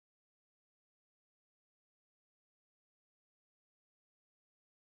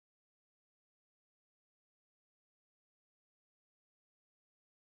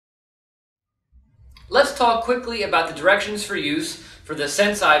let's talk quickly about the directions for use for the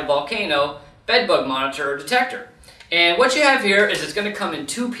SenSci Volcano bedbug monitor or detector. And what you have here is it's going to come in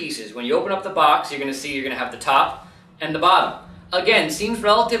two pieces. When you open up the box, you're going to see you're going to have the top and the bottom. Again, seems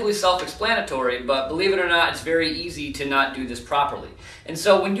relatively self-explanatory, but believe it or not, it's very easy to not do this properly. And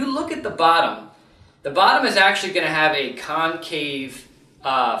so when you look at the bottom is actually going to have a concave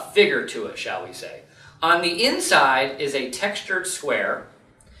figure to it, shall we say. On the inside is a textured square,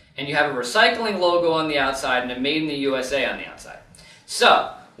 and you have a recycling logo on the outside and a Made in the USA on the outside.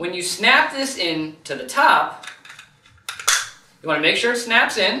 So, when you snap this in to the top, you want to make sure it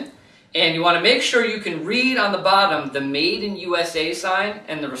snaps in, and you want to make sure you can read on the bottom the Made in USA sign,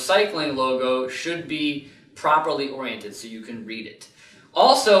 and the recycling logo should be properly oriented so you can read it.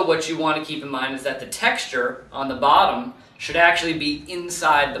 Also, what you want to keep in mind is that the texture on the bottom should actually be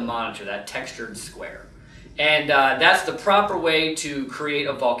inside the monitor, that textured square. And that's the proper way to create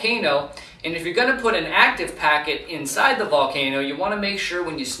a volcano. And if you're going to put an active packet inside the volcano, you want to make sure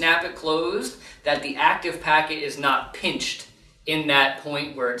when you snap it closed that the active packet is not pinched in that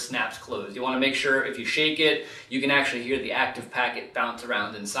point where it snaps closed. You want to make sure if you shake it, you can actually hear the active packet bounce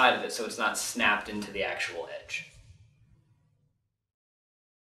around inside of it so it's not snapped into the actual edge.